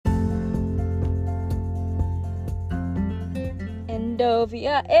end of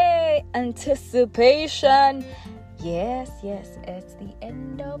year. Hey, anticipation. Yes, it's the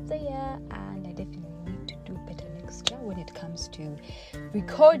end of the year, and I definitely need to do better next year when it comes to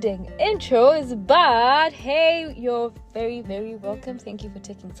recording intros. But hey, you're very, very welcome. Thank you for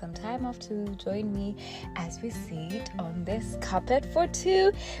taking some time off to join me as we sit on this carpet for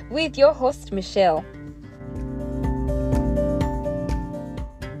two with your host, Michelle.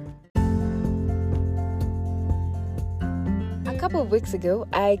 A couple of weeks ago,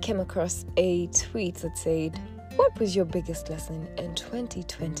 I came across a tweet that said, "What was your biggest lesson in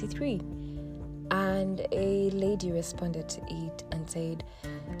 2023? And a lady responded to it and said,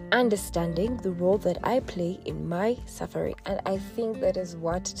 "Understanding the role that I play in my suffering." And I think that is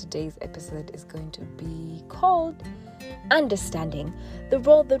what today's episode is going to be called. Understanding the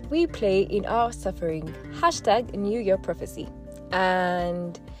role that we play in our suffering. Hashtag New Year Prophecy.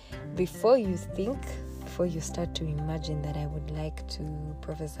 And before you start to imagine that I would like to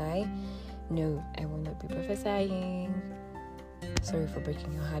prophesy, no, I will not be prophesying. Sorry for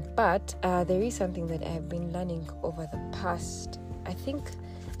breaking your heart. But there is something that I've been learning over the past. I think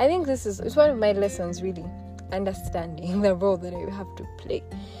it's one of my lessons, really. Understanding the role that I have to play.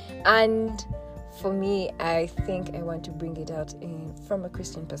 And for me, I think I want to bring it out from a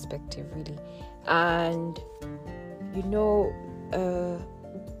Christian perspective, really. And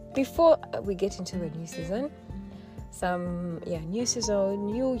before we get into the new season, new season,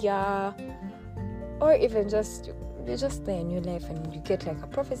 new year, or even you're just there in your life and you get like a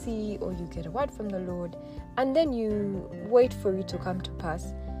prophecy or you get a word from the Lord, and then you wait for it to come to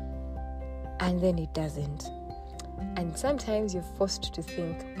pass, and then it doesn't. And sometimes you're forced to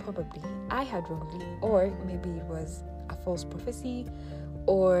think, probably I had wrongly, or maybe it was a false prophecy,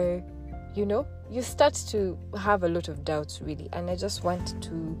 or you start to have a lot of doubts, really. And I just want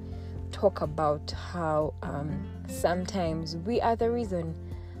to talk about how sometimes we are the reason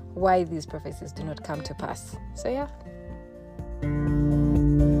why these prophecies do not come to pass. So yeah.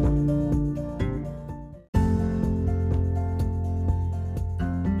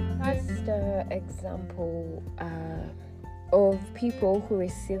 First example of people who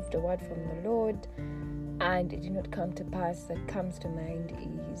received a word from the Lord and it did not come to pass that comes to mind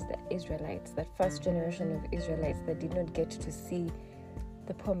is the Israelites, that first generation of Israelites that did not get to see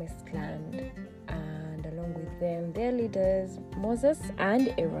the promised land, and along with them their leaders Moses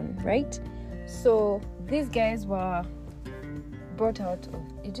and Aaron, right? So these guys were brought out of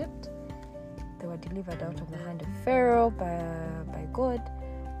Egypt. They were delivered out of the hand of Pharaoh by God,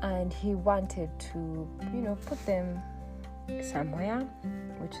 and he wanted to put them somewhere,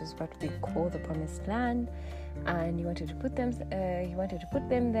 which is what we call the promised land, and he wanted to put them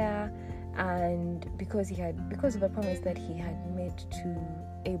there, and because of the promise that he had made to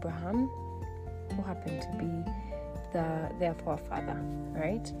Abraham, who happened to be their forefather,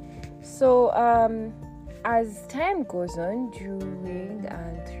 right? So as time goes on, during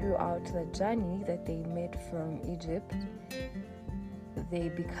and throughout the journey that they made from Egypt, they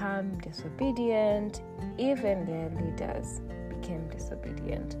become disobedient. Even their leaders became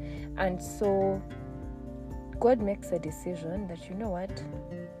disobedient. And so God makes a decision that, you know what?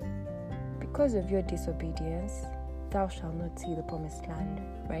 Because of your disobedience, thou shalt not see the promised land,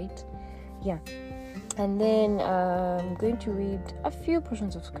 right? Yeah. And then I'm going to read a few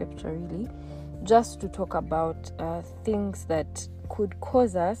portions of scripture, really, just to talk about things that could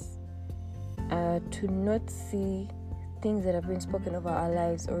cause us to not see things that have been spoken over our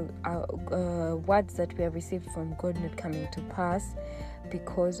lives, or words that we have received from God not coming to pass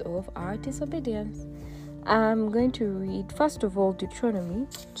because of our disobedience. I'm going to read, first of all, Deuteronomy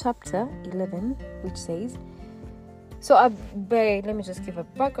chapter 11, which says, let me just give a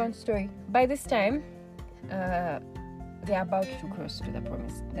background story. By this time, they're about to cross to the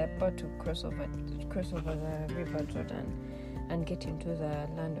promise. They're about to cross over the river Jordan and get into the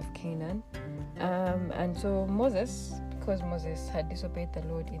land of Canaan. And so because Moses had disobeyed the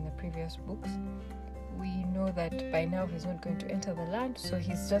Lord in the previous books, we know that by now he's not going to enter the land. So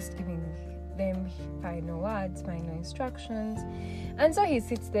he's just giving them final words, final instructions. And so he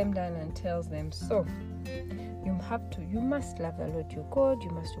sits them down and tells them, so you must love the Lord your God, you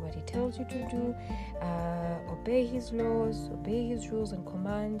must do what he tells you to do, obey his laws, obey his rules and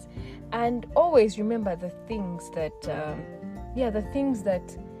commands, and always remember the things that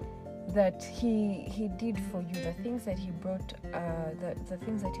that he did for you, the things that he brought, the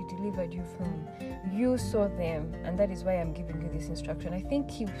things that he delivered you from. You saw them, and that is why I'm giving you this instruction. I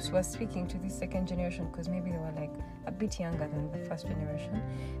think he was speaking to this second generation because maybe they were like a bit younger than the first generation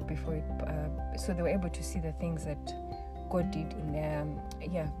before it, so they were able to see the things that God did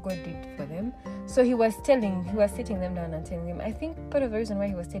God did for them. So he was sitting them down and telling them. I think part of the reason why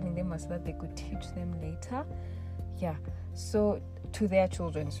he was telling them was so that they could teach them later. Yeah. So to their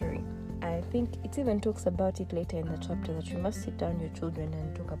children, sorry. I think it even talks about it later in the chapter that you must sit down your children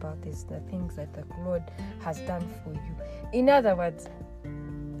and talk about the things that the Lord has done for you. In other words,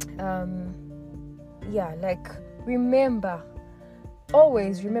 remember.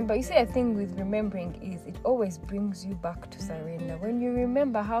 Always remember. You see, a thing with remembering is it always brings you back to surrender. When you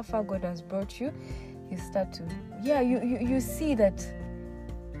remember how far God has brought you, you start to you see that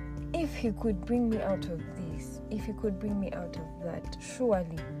if he could bring me out of this, if he could bring me out of that,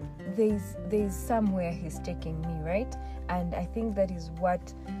 surely there's somewhere he's taking me, right? And I think that is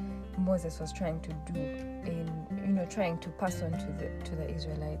what Moses was trying to do in trying to pass on to the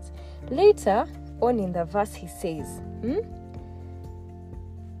Israelites. Later on in the verse he says,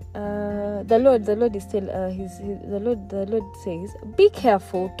 the Lord is still the Lord says, be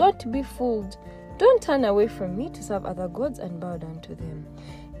careful, don't be fooled, don't turn away from me to serve other gods and bow down to them.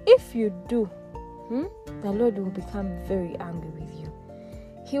 If you do, the Lord will become very angry with you.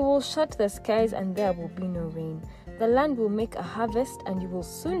 He will shut the skies and there will be no rain. The land will make a harvest and you will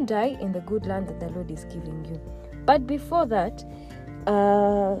soon die in the good land that the Lord is giving you. But before that,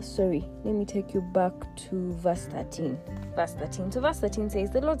 let me take you back to verse 13. So verse 13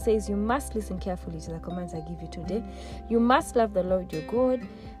 says, the Lord says, you must listen carefully to the commands I give you today. You must love the Lord your God,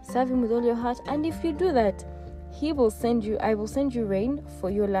 serve him with all your heart, and if you do that, I will send you rain for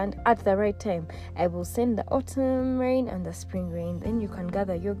your land at the right time. I will send the autumn rain and the spring rain. Then you can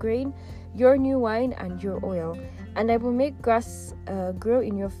gather your grain, your new wine, and your oil. And I will make grass grow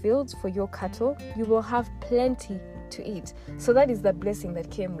in your fields for your cattle. You will have plenty to eat. So that is the blessing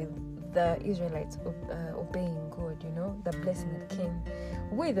that came with the Israelites obeying God, the blessing that came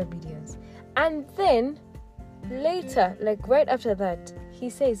with obedience. And then later, like right after that, he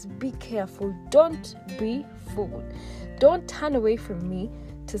says, be careful, don't be fooled. Don't turn away from me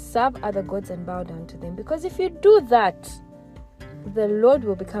to serve other gods and bow down to them. Because if you do that, the Lord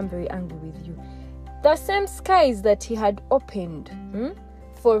will become very angry with you. The same skies that he had opened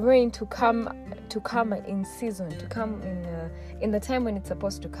for rain to come in season, to come in the time when it's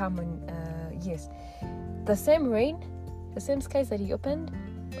supposed to come. The same rain, the same skies that he opened,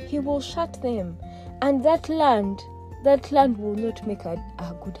 he will shut them, and that land will not make a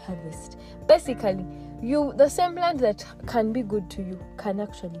good harvest. Basically, the same land that can be good to you can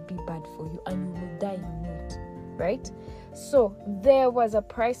actually be bad for you, and you will die in it, right? So there was a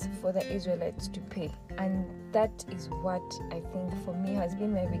price for the Israelites to pay, and that is what I think for me has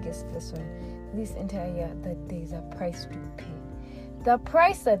been my biggest lesson this entire year, that there is a price to pay. The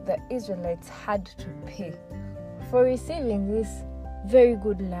price that the Israelites had to pay for receiving this very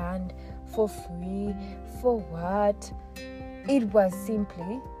good land for free, for what? It was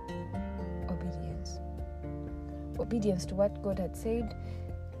simply obedience to what God had said.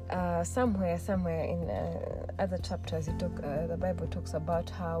 Somewhere in other chapters, the Bible talks about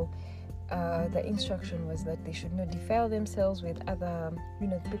how the instruction was that they should not defile themselves with other,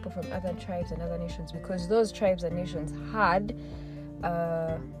 people from other tribes and other nations, because those tribes and nations had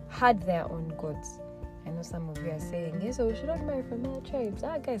their own gods. I know some of you are saying, yes, so we should not marry from other tribes.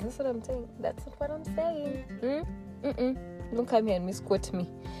 Guys, that's what I'm saying. That's not what I'm saying. Don't come here and misquote me.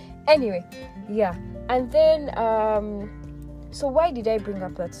 Anyway, yeah. And then, so why did I bring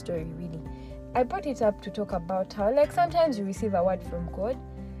up that story, really? I brought it up to talk about how, sometimes you receive a word from God,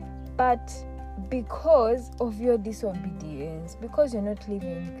 but because of your disobedience, because you're not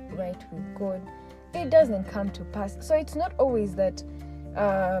living right with God, it doesn't come to pass. So it's not always that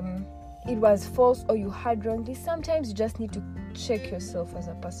it was false or you had wrongly. Sometimes you just need to check yourself as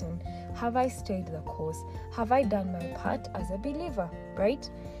a person. Have I stayed the course? Have I done my part as a believer, right?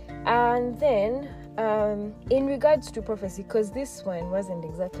 And then in regards to prophecy, because this one wasn't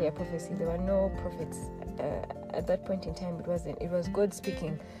exactly a prophecy, there were no prophets at that point in time. It was God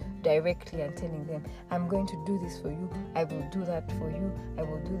speaking directly and telling them, I'm going to do this for you, I will do that for you, I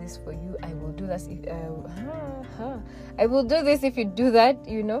will do this for you, I will do this I will do this if you do that,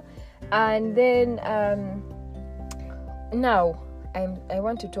 And then now I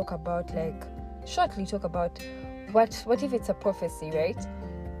want to talk about, shortly talk about what if it's a prophecy, right?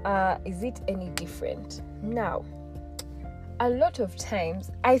 Is it any different? Now, a lot of times,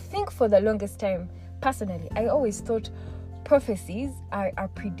 I think for the longest time, personally, I always thought prophecies are a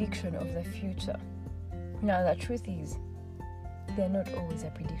prediction of the future. Now, the truth is, they're not always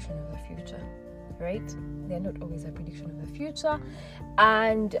a prediction of the future, right? They're not always a prediction of the future.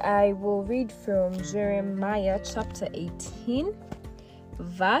 And I will read from Jeremiah chapter 18,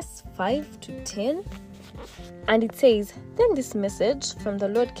 verse 5 to 10. And it says, then this message from the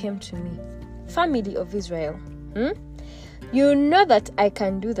Lord came to me, family of Israel. You know that I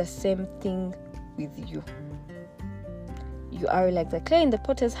can do the same thing with you. You are like the clay in the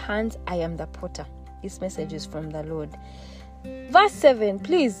potter's hands. I am the potter. This message is from the Lord. Verse 7,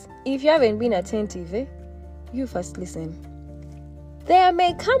 please, if you haven't been attentive, you first listen. There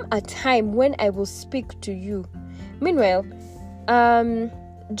may come a time when I will speak to you. Meanwhile,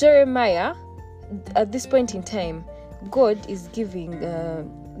 Jeremiah, at this point in time, God is giving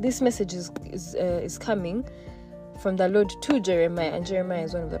this message is coming from the Lord to Jeremiah, and Jeremiah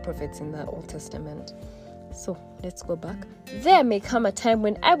is one of the prophets in the Old Testament. So let's go back. There may come a time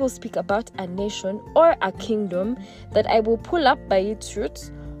when I will speak about a nation or a kingdom that I will pull up by its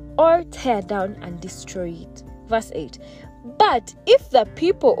roots or tear down and destroy it. Verse 8. But if the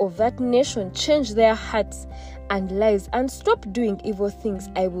people of that nation change their hearts and lives and stop doing evil things,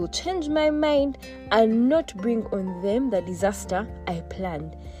 I will change my mind and not bring on them the disaster I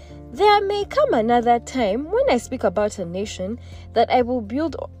planned. There may come another time when I speak about a nation that I will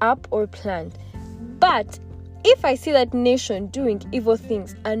build up or plant. But if I see that nation doing evil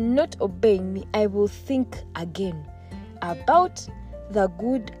things and not obeying me, I will think again about the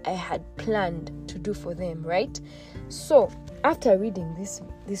good I had planned to do for them, right? So, after reading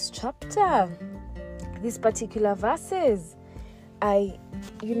this chapter, these particular verses, I,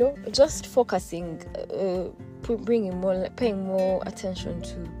 just focusing, paying more attention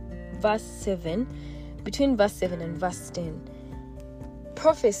to verse 7, between verse 7 and verse 10.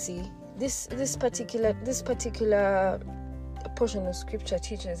 Prophecy, this particular portion of scripture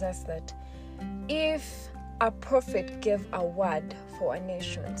teaches us that if a prophet gave a word for a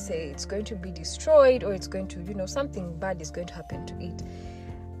nation, say it's going to be destroyed or it's going to, something bad is going to happen to it,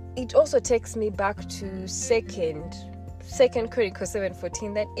 it also takes me back to Second Chronicles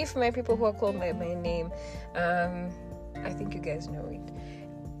 7:14, that if my people who are called by my name, I think you guys know it,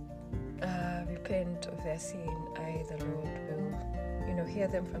 repent of their sin, I, the Lord, will, hear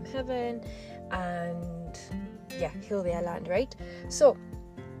them from heaven and, heal their land, right? So,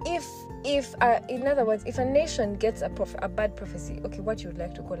 if in other words, if a nation gets a bad prophecy, okay, what you would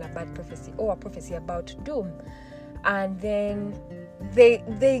like to call a bad prophecy or a prophecy about doom, and then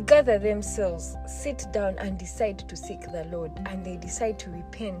they gather themselves, sit down and decide to seek the Lord, and they decide to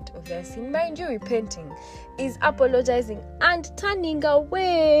repent of their sin. Mind you, repenting is apologizing and turning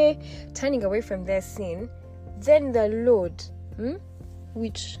away from their sin. Then the Lord,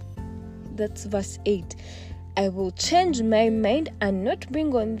 which that's verse 8, I will change my mind and not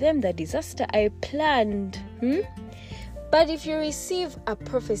bring on them the disaster I planned. But if you receive a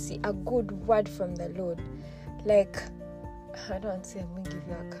prophecy, a good word from the Lord, like, I don't say I'm going to give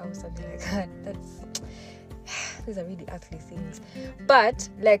you a cow or something like that. These are really earthly things. But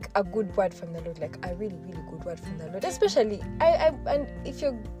like a good word from the Lord, like a really, really good word from the Lord. Especially, and if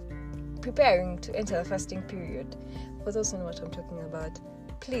you're preparing to enter the fasting period, for those who know what I'm talking about,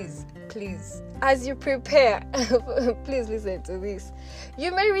 please, as you prepare, please listen to this.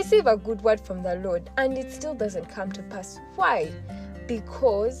 You may receive a good word from the Lord and it still doesn't come to pass. Why?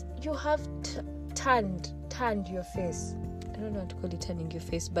 Because you have turned your face. I don't know how to call it turning your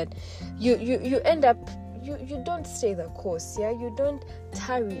face, but you end up, you don't stay the course, you don't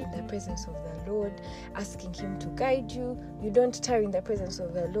tarry in the presence of the Lord, asking Him to guide you. You don't tarry in the presence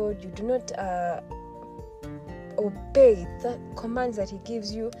of the Lord. You do not obey the commands that He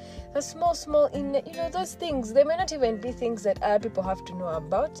gives you. The small those things, they may not even be things that other people have to know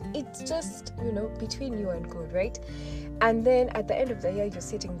about. It's just, between you and God, right? And then at the end of the year, you're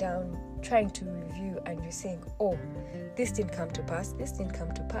sitting down trying to review and you're saying, oh, this didn't come to pass.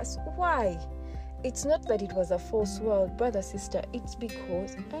 Why? It's not that it was a false world, brother, sister. It's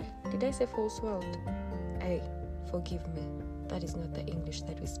because, did I say false world? Forgive me. That is not the English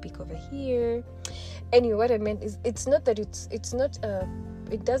that we speak over here. Anyway, what I meant is, it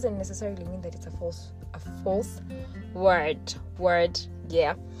doesn't necessarily mean that it's a false word,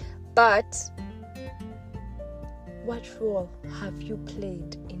 yeah. But what role have you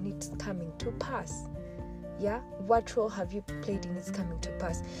played in it coming to pass? Yeah, what role have you played in its coming to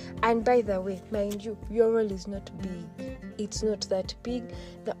pass? And by the way, mind you, your role is not big. It's not that big.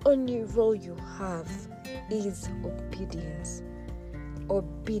 The only role you have is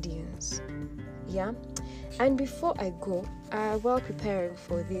obedience. Yeah. And before I go, while preparing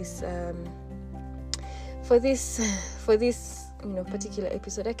for this particular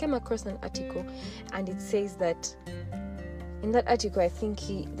episode, I came across an article, and it says that in that article, I think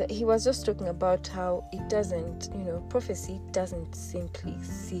he was just talking about how it doesn't, prophecy doesn't simply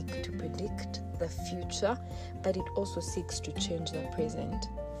seek to predict the future, but it also seeks to change the present.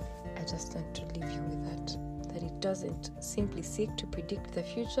 I just want to leave you with that it doesn't simply seek to predict the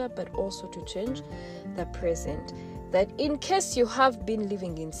future, but also to change the present. That in case you have been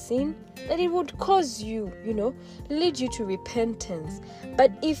living in sin, that it would cause you, lead you to repentance.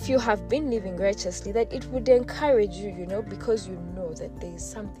 But if you have been living righteously, that it would encourage you, because you know that there is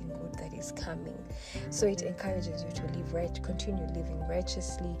something good that is coming. So it encourages you to live right, continue living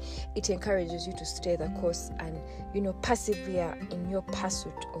righteously. It encourages you to stay the course and, persevere in your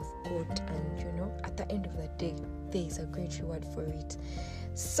pursuit of God. And, at the end of the day, there is a great reward for it.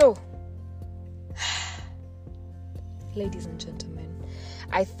 So, ladies and gentlemen,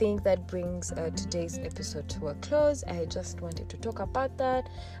 I think that brings today's episode to a close. I just wanted to talk about that.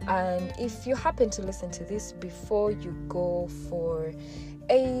 And if you happen to listen to this before you go for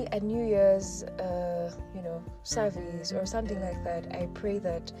a New Year's, service or something like that, I pray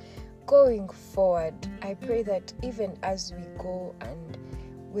that going forward, I pray that even as we go and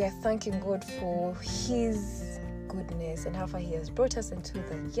we are thanking God for His goodness and how far He has brought us into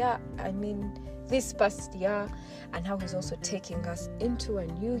this past year, and how He's also taking us into a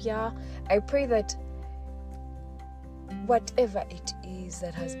new year. I pray that whatever it is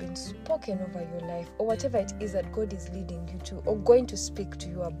that has been spoken over your life, or whatever it is that God is leading you to or going to speak to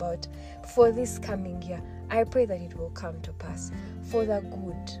you about for this coming year, I pray that it will come to pass for the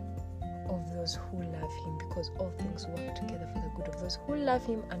good of those who love Him, because all things work together for the good of those who love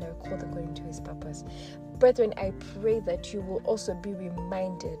Him and are called according to His purpose. Brethren, I pray that you will also be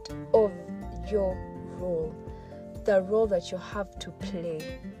reminded of your role, the role that you have to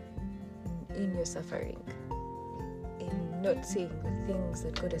play in your suffering, in not seeing the things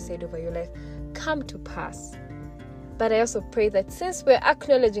that God has said over your life come to pass. But I also pray that since we're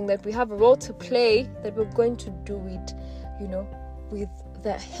acknowledging that we have a role to play, that we're going to do it, with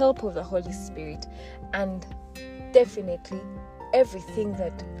the help of the Holy Spirit. And definitely everything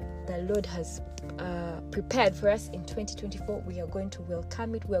that the Lord has prepared for us in 2024, we are going to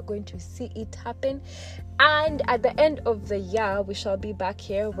welcome it. We are going to see it happen. And at the end of the year, we shall be back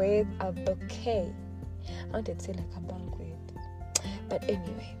here with a bouquet. I wanted to say like a banquet, but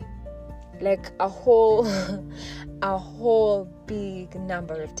anyway, like a whole big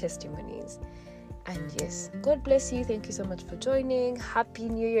number of testimonies. And yes, God bless you. Thank you so much for joining. Happy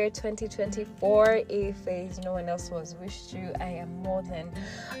New Year 2024. If there is no one else who has wished you, I am more than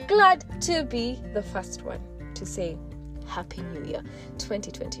glad to be the first one to say Happy New Year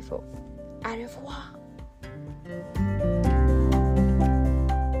 2024. Au revoir.